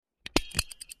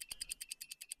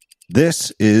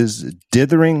This is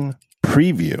Dithering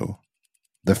Preview,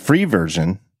 the free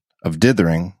version of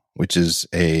Dithering, which is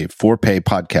a 4-pay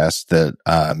podcast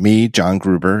that me, John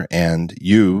Gruber, and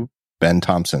you, Ben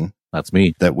Thompson, that's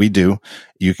me, that we do.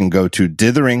 You can go to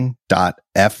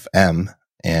dithering.fm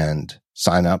and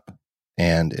sign up,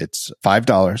 and it's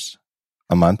 $5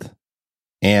 a month,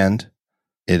 and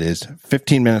it is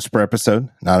 15 minutes per episode,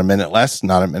 not a minute less,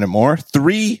 not a minute more,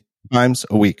 3 times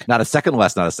a week. Not a second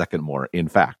less, not a second more, in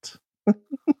fact.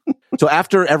 So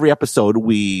after every episode,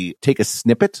 we take a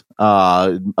snippet,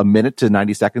 a minute to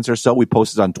 90 seconds or so. We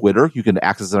post it on Twitter. You can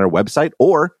access it on our website,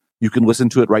 or you can listen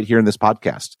to it right here in this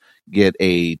podcast. Get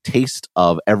a taste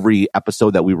of every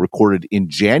episode that we recorded in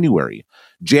January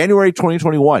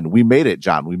 2021. We made it,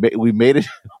 John. We made it.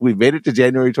 We made it to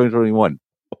January 2021.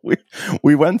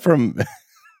 We went from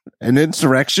an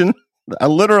insurrection, a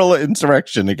literal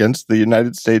insurrection against the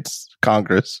United States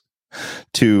Congress,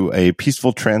 to a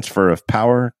peaceful transfer of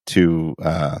power to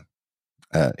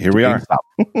here we are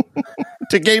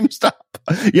to GameStop.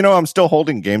 You know, I'm still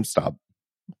holding GameStop.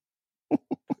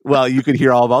 Well, you can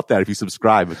hear all about that if you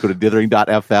subscribe. Go to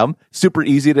dithering.fm. Super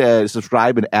easy to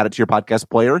subscribe and add it to your podcast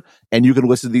player, and you can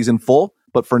listen to these in full.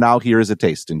 But for now, here is a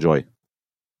taste. Enjoy.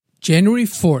 January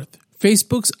 4th,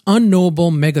 Facebook's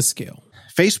unknowable megascale.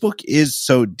 Facebook is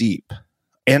so deep.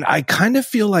 And I kind of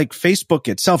feel like Facebook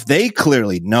itself, they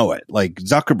clearly know it. Like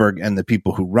Zuckerberg and the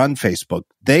people who run Facebook,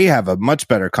 they have a much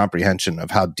better comprehension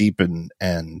of how deep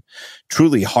and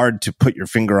truly hard to put your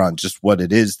finger on just what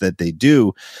it is that they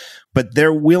do. But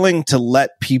they're willing to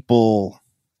let people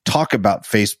talk about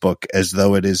Facebook as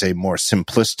though it is a more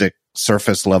simplistic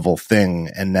surface level thing,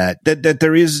 and that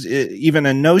there is even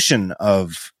a notion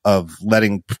of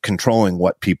controlling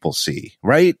what people see,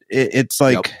 right? It's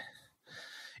like, yep.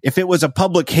 If it was a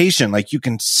publication, like you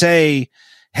can say,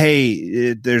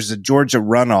 hey, there's a Georgia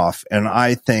runoff, and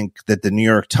I think that the New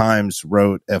York Times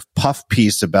wrote a puff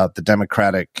piece about the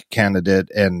Democratic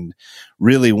candidate and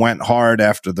really went hard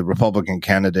after the Republican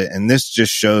candidate. And this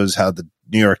just shows how the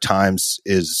New York Times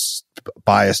is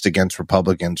biased against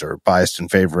Republicans or biased in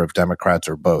favor of Democrats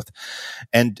or both.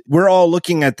 And we're all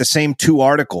looking at the same 2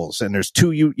 articles, and there's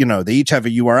 2, they each have a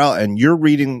URL, and you're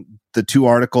reading the 2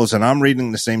 articles and I'm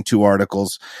reading the same 2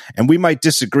 articles, and we might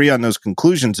disagree on those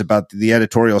conclusions about the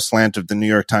editorial slant of the New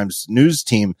York Times news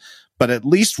team, but at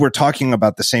least we're talking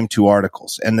about the same 2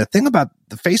 articles. And the thing about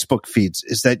the Facebook feeds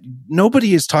is that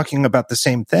nobody is talking about the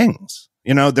same things.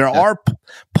 There are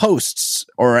posts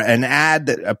or an ad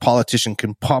that a politician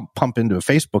can pump into a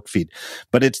Facebook feed,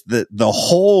 but it's the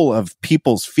whole of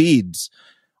people's feeds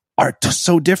are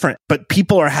so different. But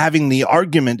people are having the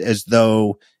argument as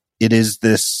though it is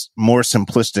this more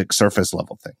simplistic surface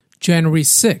level thing. January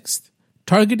 6th,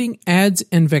 targeting ads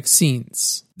and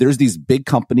vaccines. There's these big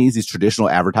companies, these traditional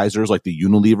advertisers like the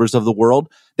Unilevers of the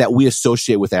world that we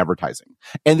associate with advertising.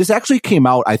 And this actually came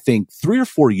out, I think, 3 or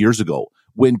 4 years ago,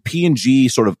 when P&G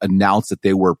sort of announced that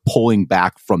they were pulling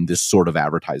back from this sort of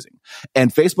advertising.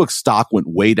 And Facebook's stock went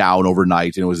way down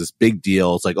overnight, and it was this big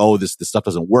deal. It's like, oh, this stuff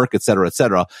doesn't work, et cetera, et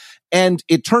cetera. And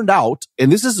it turned out,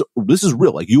 and this is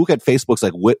real. Like, you look at Facebook's,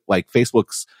 like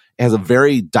Facebook's has a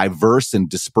very diverse and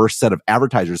dispersed set of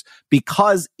advertisers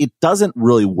because it doesn't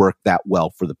really work that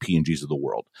well for the P&Gs of the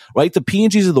world, right? The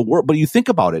P&Gs of the world, but you think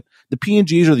about it, the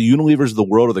P&Gs or the Unilevers of the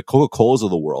world or the Coca-Colas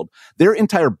of the world, their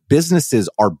entire businesses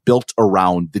are built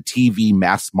around the TV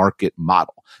mass market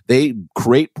model. They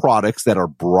create products that are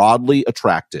broadly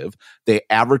attractive. They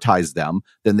advertise them,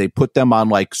 then they put them on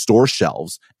like store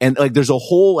shelves. And like, there's a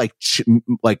whole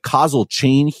like causal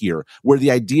chain here where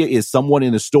the idea is someone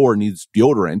in a store needs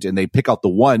deodorant and they pick out the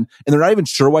one, and they're not even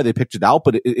sure why they picked it out,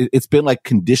 but it's been like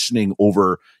conditioning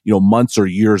over, months or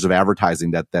years of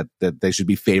advertising that they should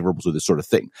be favorable to this sort of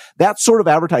thing. That sort of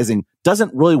advertising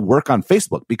doesn't really work on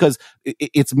Facebook because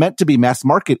it's meant to be mass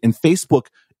market, and Facebook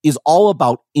is all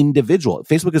about individual.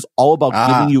 Facebook is all about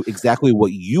giving you exactly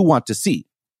what you want to see.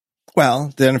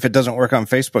 Well, then if it doesn't work on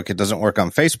Facebook, it doesn't work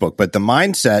on Facebook. But the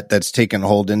mindset that's taken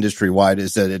hold industry-wide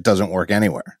is that it doesn't work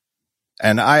anywhere.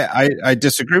 And I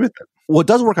disagree with it. What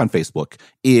does work on Facebook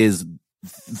is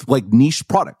like niche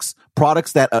products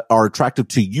that are attractive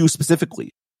to you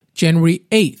specifically. January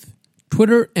 8th,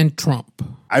 Twitter and Trump.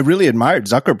 I really admired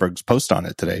Zuckerberg's post on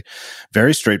it today.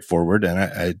 Very straightforward.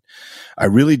 And I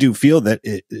really do feel that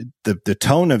the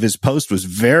tone of his post was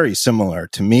very similar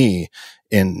to me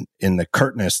in the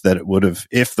curtness that it would have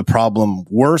if the problem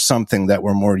were something that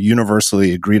were more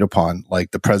universally agreed upon,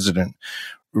 like the president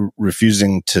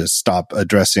refusing to stop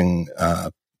addressing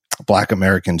Black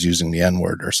Americans using the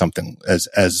N-word or something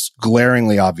as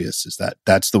glaringly obvious as that.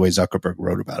 That's the way Zuckerberg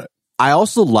wrote about it. I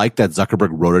also like that Zuckerberg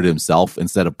wrote it himself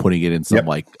instead of putting it in some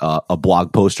a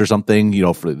blog post or something,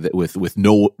 with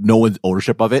no one's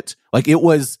ownership of it. Like it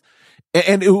was,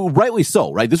 and rightly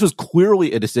so, right? This was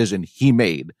clearly a decision he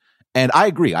made, and I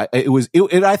agree. I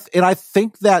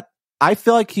think that I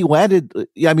feel like he landed.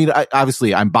 I mean,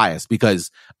 obviously I'm biased because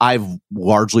I've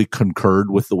largely concurred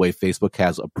with the way Facebook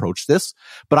has approached this,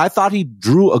 but I thought he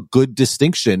drew a good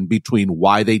distinction between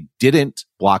why they didn't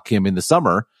block him in the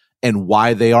summer and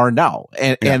why they are now.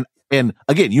 And again,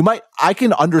 I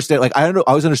can understand, like, I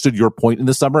always understood your point in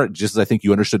the summer, just as I think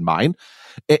you understood mine.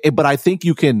 But I think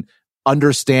you can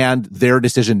understand their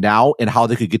decision now and how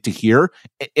they could get to here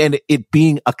and it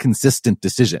being a consistent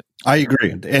decision. I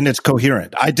agree. And it's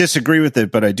coherent. I disagree with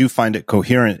it, but I do find it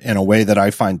coherent in a way that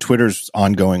I find Twitter's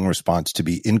ongoing response to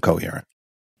be incoherent.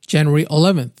 January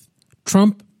 11th,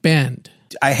 Trump banned.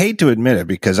 I hate to admit it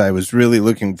because I was really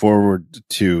looking forward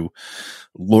to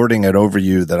lording it over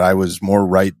you that I was more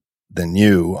right than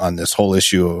you on this whole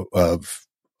issue of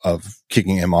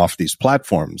kicking him off these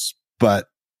platforms. But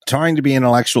trying to be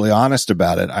intellectually honest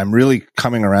about it, I'm really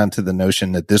coming around to the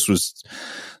notion that this was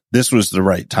the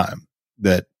right time.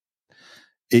 That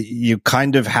you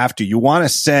kind of have to, you want to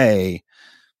say,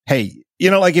 hey,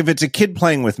 like if it's a kid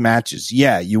playing with matches,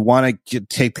 you want to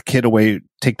take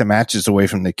the matches away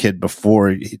from the kid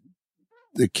before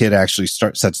the kid actually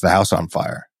sets the house on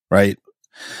fire, right?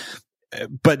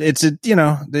 But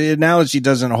the analogy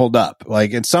doesn't hold up.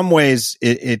 Like in some ways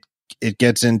it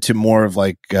gets into more of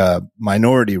like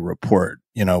Minority Report,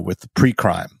 with the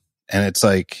pre-crime. And it's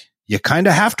like, you kind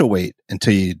of have to wait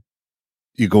until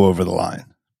you go over the line,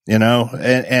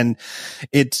 and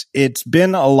it's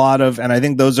been a lot of, and I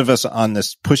think those of us on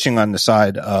this pushing on the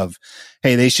side of,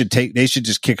 hey, they should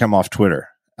just kick him off Twitter,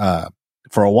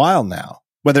 for a while now.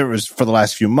 Whether it was for the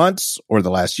last few months or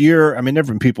the last year. I mean, there have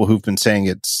been people who've been saying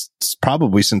it's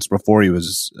probably since before he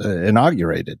was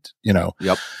inaugurated, Yep,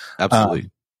 absolutely.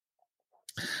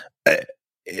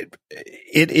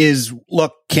 It is,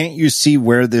 look, can't you see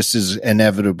where this is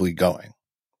inevitably going?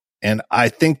 And I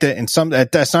think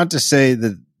that that's not to say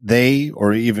that they,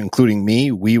 or even including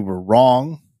me, we were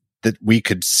wrong, that we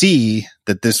could see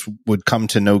that this would come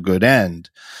to no good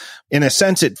end. In a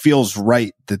sense, it feels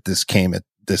right that this came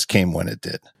when it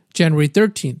did. January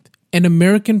 13th, An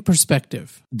American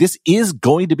Perspective. This is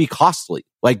going to be costly.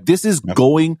 Like, this is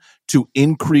going to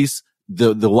increase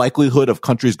the likelihood of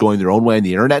countries going their own way on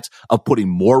the internet, of putting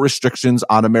more restrictions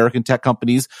on American tech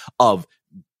companies, of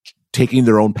taking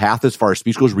their own path as far as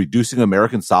speech goes, reducing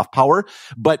American soft power.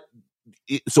 But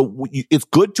it's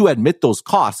good to admit those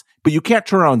costs, but you can't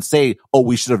turn around and say, oh,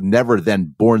 we should have never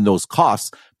then borne those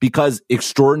costs, because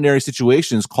extraordinary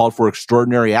situations called for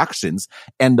extraordinary actions,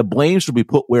 and the blame should be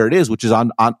put where it is, which is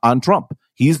on Trump.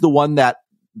 He's the one that,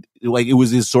 like, it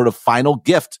was his sort of final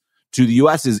gift to the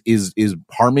U.S. is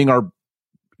harming our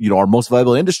most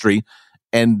valuable industry,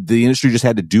 and the industry just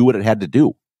had to do what it had to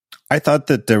do. I thought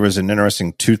that there was an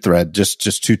interesting thread, just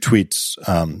two tweets.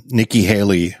 Nikki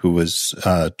Haley, who was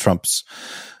Trump's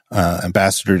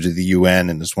ambassador to the UN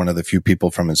and is one of the few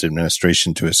people from his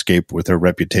administration to escape with her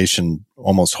reputation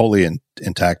almost wholly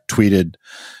intact, tweeted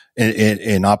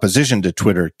in opposition to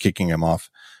Twitter kicking him off.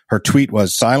 Her tweet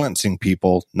was, silencing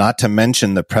people, not to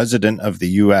mention the president of the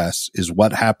U.S., is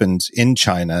what happens in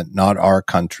China, not our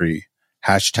country.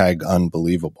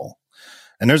 #unbelievable.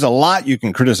 And there's a lot you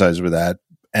can criticize with that.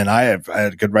 And I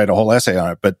could write a whole essay on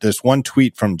it, but this one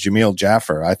tweet from Jamil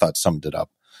Jaffer, I thought summed it up.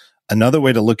 Another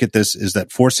way to look at this is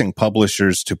that forcing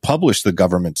publishers to publish the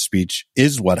government speech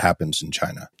is what happens in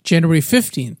China. January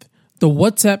 15th, the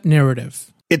WhatsApp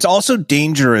narrative. It's also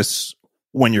dangerous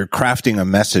when you're crafting a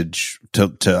message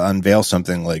to unveil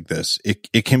something like this.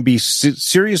 It can be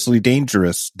seriously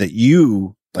dangerous that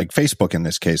you, like Facebook in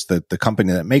this case, the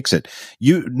company that makes it,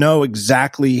 you know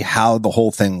exactly how the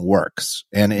whole thing works.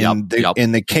 And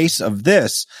in the case of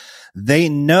this, they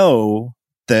know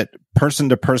that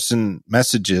person-to-person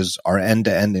messages are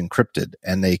end-to-end encrypted,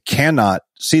 and they cannot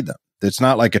see them. It's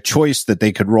not like a choice that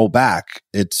they could roll back.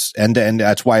 It's end-to-end.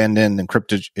 That's why end-to-end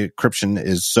encryption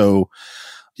is so,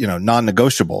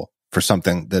 non-negotiable for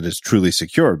something that is truly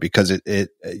secure, because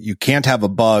you can't have a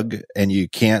bug, and you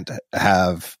can't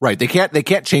have. Right. They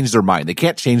can't change their mind. They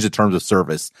can't change the terms of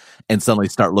service and suddenly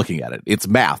start looking at it. It's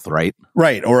math, right?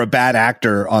 Right. Or a bad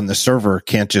actor on the server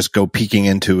can't just go peeking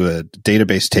into a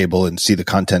database table and see the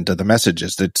content of the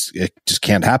messages. It just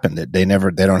can't happen. They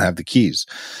don't have the keys.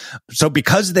 So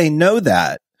because they know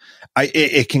that,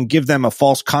 it can give them a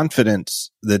false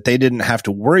confidence that they didn't have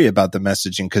to worry about the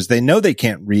messaging, because they know they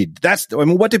can't read.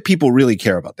 What do people really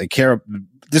care about? They care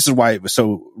this is why it was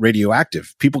so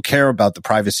radioactive. People care about the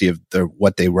privacy of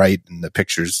what they write and the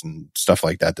pictures and stuff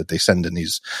like that they send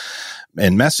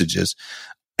in messages.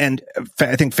 And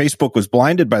I think Facebook was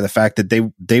blinded by the fact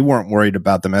that they weren't worried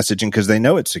about the messaging because they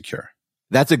know it's secure.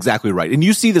 That's exactly right. And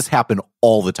you see this happen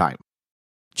all the time.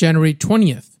 January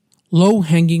 20th,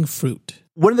 low-hanging fruit.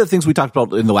 One of the things we talked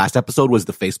about in the last episode was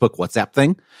the Facebook WhatsApp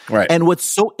thing. Right. And what's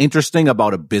so interesting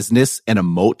about a business and a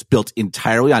moat built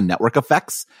entirely on network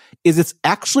effects is it's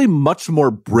actually much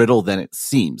more brittle than it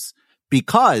seems,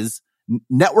 because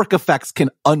network effects can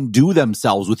undo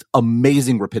themselves with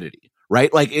amazing rapidity.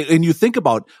 Right? Like, and you think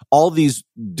about all these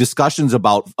discussions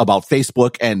about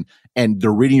Facebook and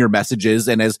they're reading your messages.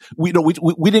 And as we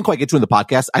didn't quite get to in the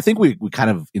podcast, I think we kind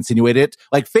of insinuated it.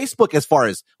 Like Facebook, as far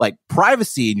as like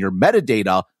privacy and your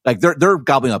metadata, like they're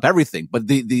gobbling up everything, but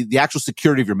the actual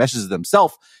security of your messages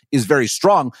themselves is very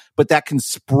strong, but that can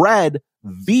spread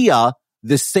via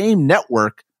the same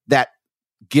network that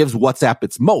gives WhatsApp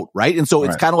its moat, right? And so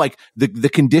it's kind of like the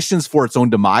conditions for its own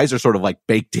demise are sort of like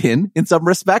baked in some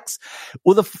respects.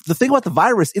 Well, the thing about the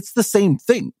virus, it's the same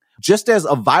thing. Just as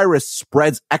a virus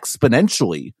spreads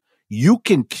exponentially, you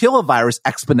can kill a virus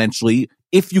exponentially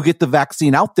if you get the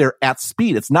vaccine out there at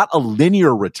speed. It's not a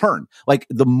linear return. Like,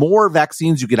 the more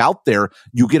vaccines you get out there,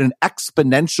 you get an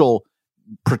exponential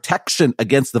protection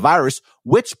against the virus,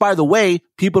 which, by the way,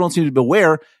 people don't seem to be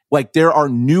aware. Like, there are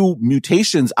new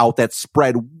mutations out that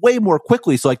spread way more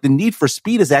quickly. So like the need for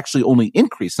speed is actually only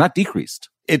increased, not decreased.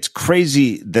 It's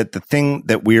crazy that the thing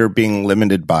that we're being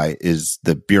limited by is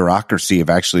the bureaucracy of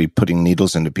actually putting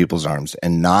needles into people's arms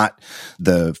and not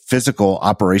the physical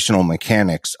operational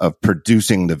mechanics of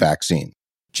producing the vaccine.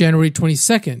 January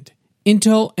 22nd,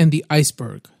 Intel and the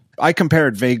iceberg. I compare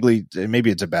it vaguely,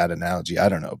 maybe it's a bad analogy, I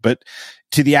don't know, but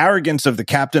to the arrogance of the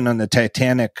captain on the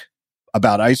Titanic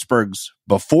about icebergs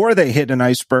before they hit an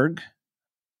iceberg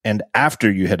and after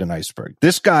you hit an iceberg.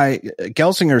 This guy,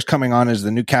 Gelsinger, is coming on as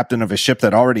the new captain of a ship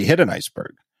that already hit an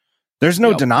iceberg. There's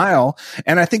no denial.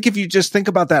 And I think if you just think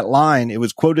about that line, it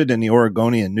was quoted in the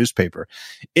Oregonian newspaper.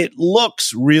 It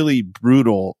looks really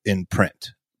brutal in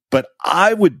print, but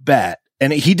I would bet,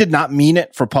 and he did not mean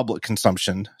it for public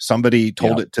consumption. Somebody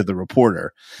told it to the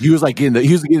reporter. He was getting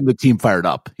the team fired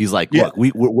up. He's like, look,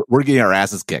 we're getting our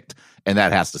asses kicked, and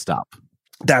that has to stop.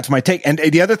 That's my take. And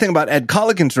the other thing about Ed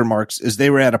Colligan's remarks is they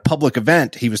were at a public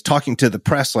event. He was talking to the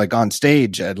press, like on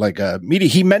stage at like a meeting.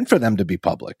 He meant for them to be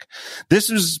public. This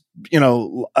was,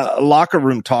 a locker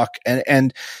room talk.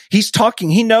 And he's talking,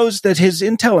 he knows that his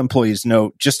Intel employees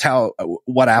know just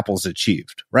what Apple's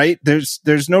achieved, right?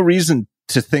 There's no reason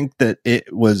to think that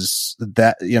it was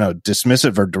that,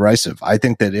 dismissive or derisive. I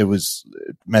think that it was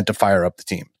meant to fire up the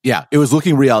team. Yeah. It was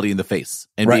looking reality in the face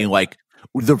and being like,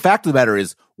 the fact of the matter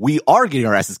is we are getting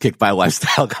our asses kicked by a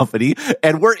lifestyle company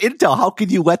and we're Intel. How can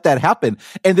you let that happen?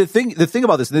 And the thing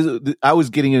about this, I was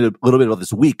getting into a little bit about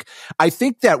this week. I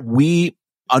think that we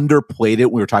underplayed it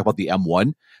when we were talking about the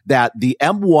M1, that the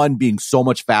M1 being so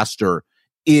much faster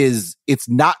it's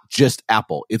not just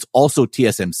Apple. It's also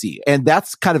TSMC. And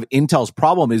that's kind of Intel's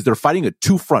problem, is they're fighting a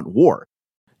two-front war.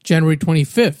 January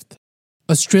 25th,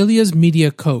 Australia's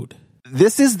media code.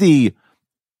 This is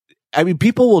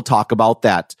people will talk about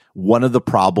that. One of the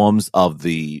problems of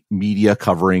the media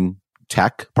covering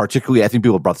tech, particularly, I think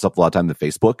people brought this up a lot of time in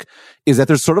Facebook, is that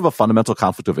there's sort of a fundamental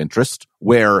conflict of interest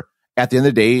where at the end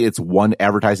of the day, it's one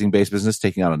advertising-based business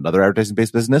taking on another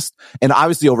advertising-based business. And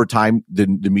obviously over time, the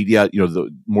media, the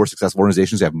more successful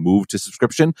organizations have moved to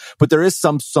subscription, but there is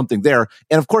something there.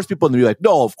 And of course, people in the media are like,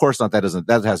 no, of course not. That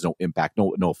has no impact,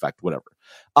 no effect, whatever.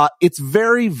 It's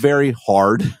very, very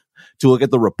hard to look at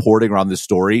the reporting around this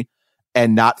story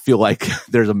and not feel like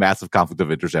there's a massive conflict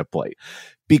of interest at play,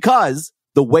 because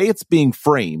the way it's being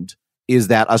framed is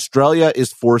that Australia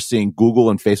is forcing Google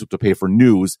and Facebook to pay for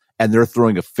news, and they're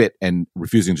throwing a fit and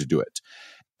refusing to do it.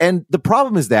 And the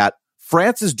problem is that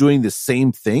France is doing the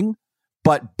same thing,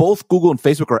 but both Google and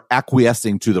Facebook are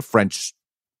acquiescing to the French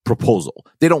proposal.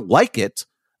 They don't like it,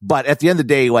 but at the end of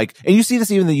the day, and you see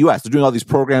this even in the US, they're doing all these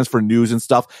programs for news and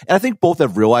stuff. And I think both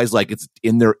have realized it's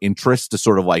in their interest to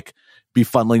sort of be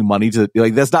funneling money to,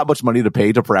 that's not much money to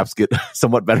pay to perhaps get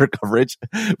somewhat better coverage,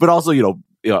 but also,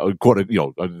 quote,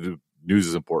 news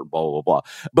is important, blah, blah, blah.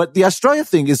 But the Australia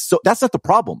thing that's not the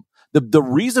problem. The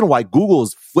reason why Google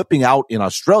is flipping out in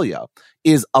Australia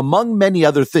is, among many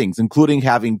other things, including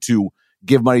having to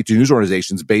give money to news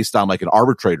organizations based on an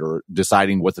arbitrator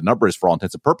deciding what the number is for all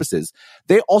intents and purposes,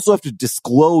 they also have to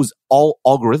disclose all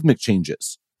algorithmic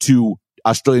changes to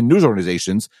Australian news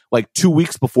organizations 2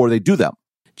 weeks before they do them.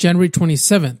 January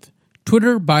 27th,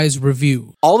 Twitter buys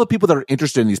review. All the people that are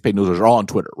interested in these paid newsletters are all on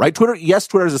Twitter, right? Twitter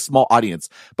is a small audience,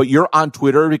 but you're on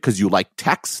Twitter because you like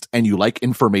text and you like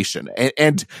information.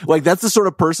 And like, that's the sort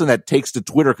of person that takes to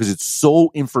Twitter because it's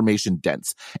so information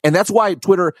dense. And that's why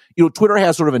Twitter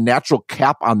has sort of a natural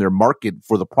cap on their market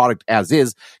for the product as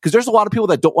is, because there's a lot of people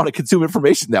that don't want to consume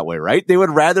information that way, right? They would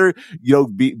rather,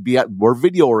 be more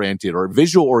video oriented or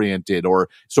visual oriented or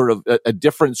sort of a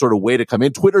different sort of way to come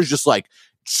in. Twitter's just like,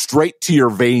 straight to your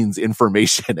veins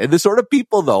information. And the sort of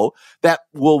people, though, that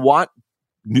will want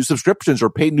new subscriptions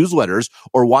or paid newsletters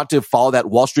or want to follow that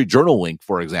Wall Street Journal link,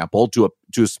 for example, to a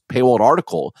paywalled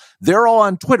article, they're all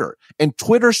on Twitter. And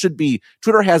Twitter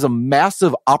has a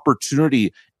massive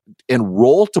opportunity and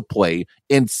role to play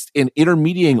in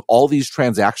intermediating all these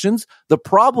transactions. The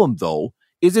problem, though,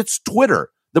 is it's Twitter,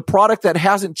 the product that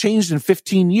hasn't changed in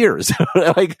 15 years.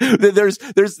 Like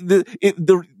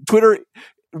the Twitter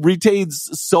retains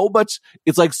so much.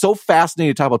 It's like so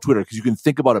fascinating to talk about Twitter because you can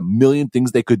think about a million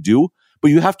things they could do, but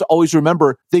you have to always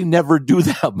remember they never do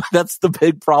them. That's the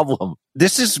big problem.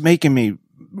 This is making me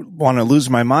want to lose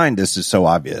my mind. This is so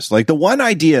obvious. Like the one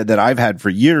idea that I've had for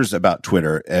years about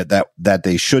Twitter that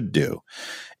they should do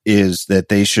is that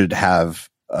they should have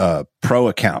pro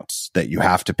accounts that you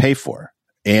have to pay for.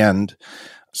 And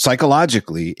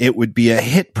psychologically, it would be a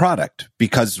hit product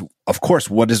because, of course,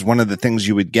 what is one of the things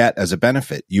you would get as a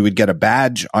benefit? You would get a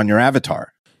badge on your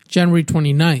avatar. January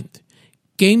 29th,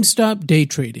 GameStop day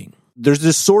trading. There's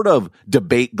this sort of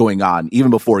debate going on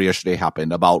even before yesterday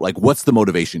happened about like, what's the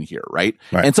motivation here, right?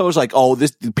 And so it's like,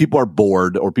 people are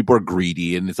bored or people are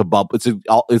greedy and it's a bubble.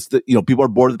 People are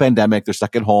bored of the pandemic. They're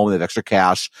stuck at home. They have extra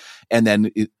cash. And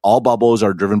then all bubbles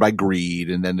are driven by greed.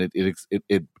 And then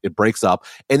it breaks up.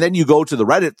 And then you go to the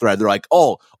Reddit thread. They're like,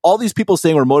 all these people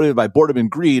saying we're motivated by boredom and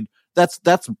greed. That's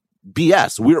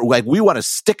BS. We want to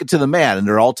stick it to the man. And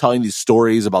they're all telling these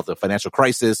stories about the financial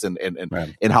crisis and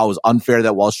how it was unfair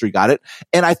that Wall Street got it.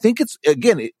 And I think it's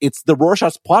the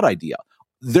Rorschach's plot idea.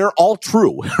 They're all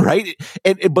true, right?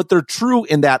 But they're true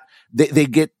in that they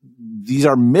get, these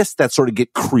are myths that sort of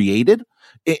get created.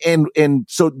 And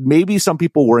so maybe some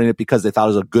people were in it because they thought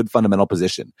it was a good fundamental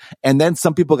position. And then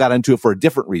some people got into it for a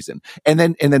different reason. And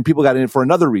then people got in it for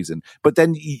another reason. But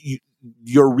then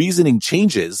your reasoning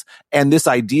changes, and this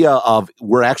idea of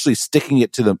we're actually sticking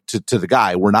it to the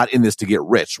guy. We're not in this to get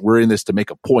rich. We're in this to make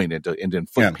a point and to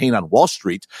inflict pain on Wall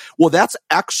Street. Well, that's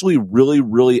actually really,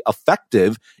 really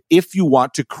effective if you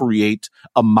want to create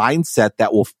a mindset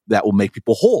that will make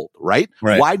people hold, right?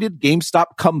 Why did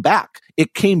GameStop come back?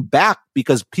 It came back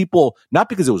because people, not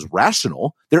because it was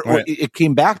rational. It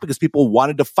came back because people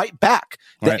wanted to fight back.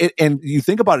 And you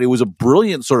think about it, it was a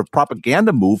brilliant sort of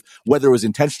propaganda move, whether it was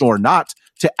intentional or not,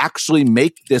 to actually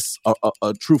make this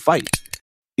a true fight.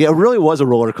 Yeah, it really was a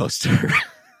roller coaster.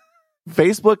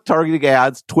 Facebook targeting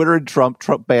ads, Twitter and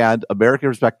Trump banned, American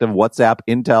Perspective, WhatsApp,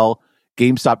 Intel,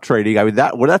 GameStop trading. I mean,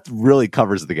 that really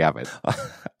covers the gamut.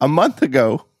 A month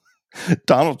ago,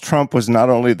 Donald Trump was not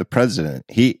only the president,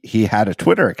 he had a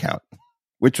Twitter account,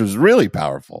 which was really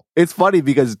powerful. It's funny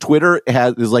because Twitter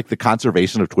is like the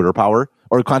conservation of Twitter power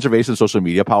or conservation of social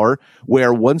media power,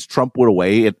 where once Trump went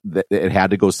away, it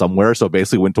had to go somewhere. So it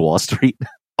basically went to Wall Street.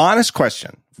 Honest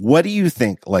question. What do you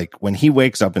think, like when he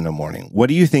wakes up in the morning, what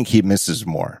do you think he misses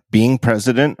more, being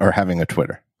president or having a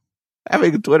Twitter?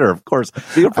 Having a Twitter, of course.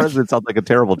 Being a president sounds like a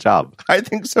terrible job. I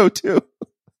think so too.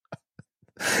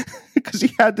 Because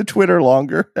he had the Twitter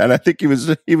longer, and I think he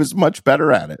was much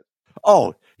better at it.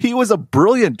 Oh, he was a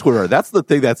brilliant Twitterer. That's the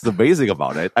thing that's amazing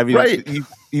about it. I mean,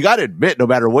 you got to admit, no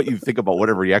matter what you think about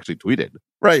whatever he actually tweeted.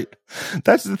 Right.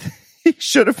 That's the thing. He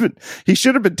should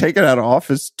have been taken out of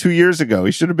office 2 years ago.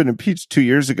 He should have been impeached 2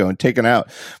 years ago and taken out.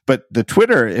 But the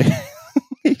Twitter,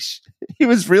 he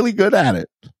was really good at it.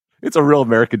 It's a real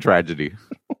American tragedy.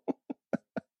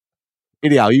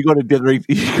 Anyhow, you go to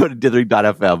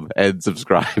dithering.fm and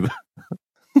subscribe.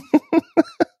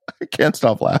 I can't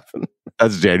stop laughing.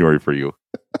 That's January for you.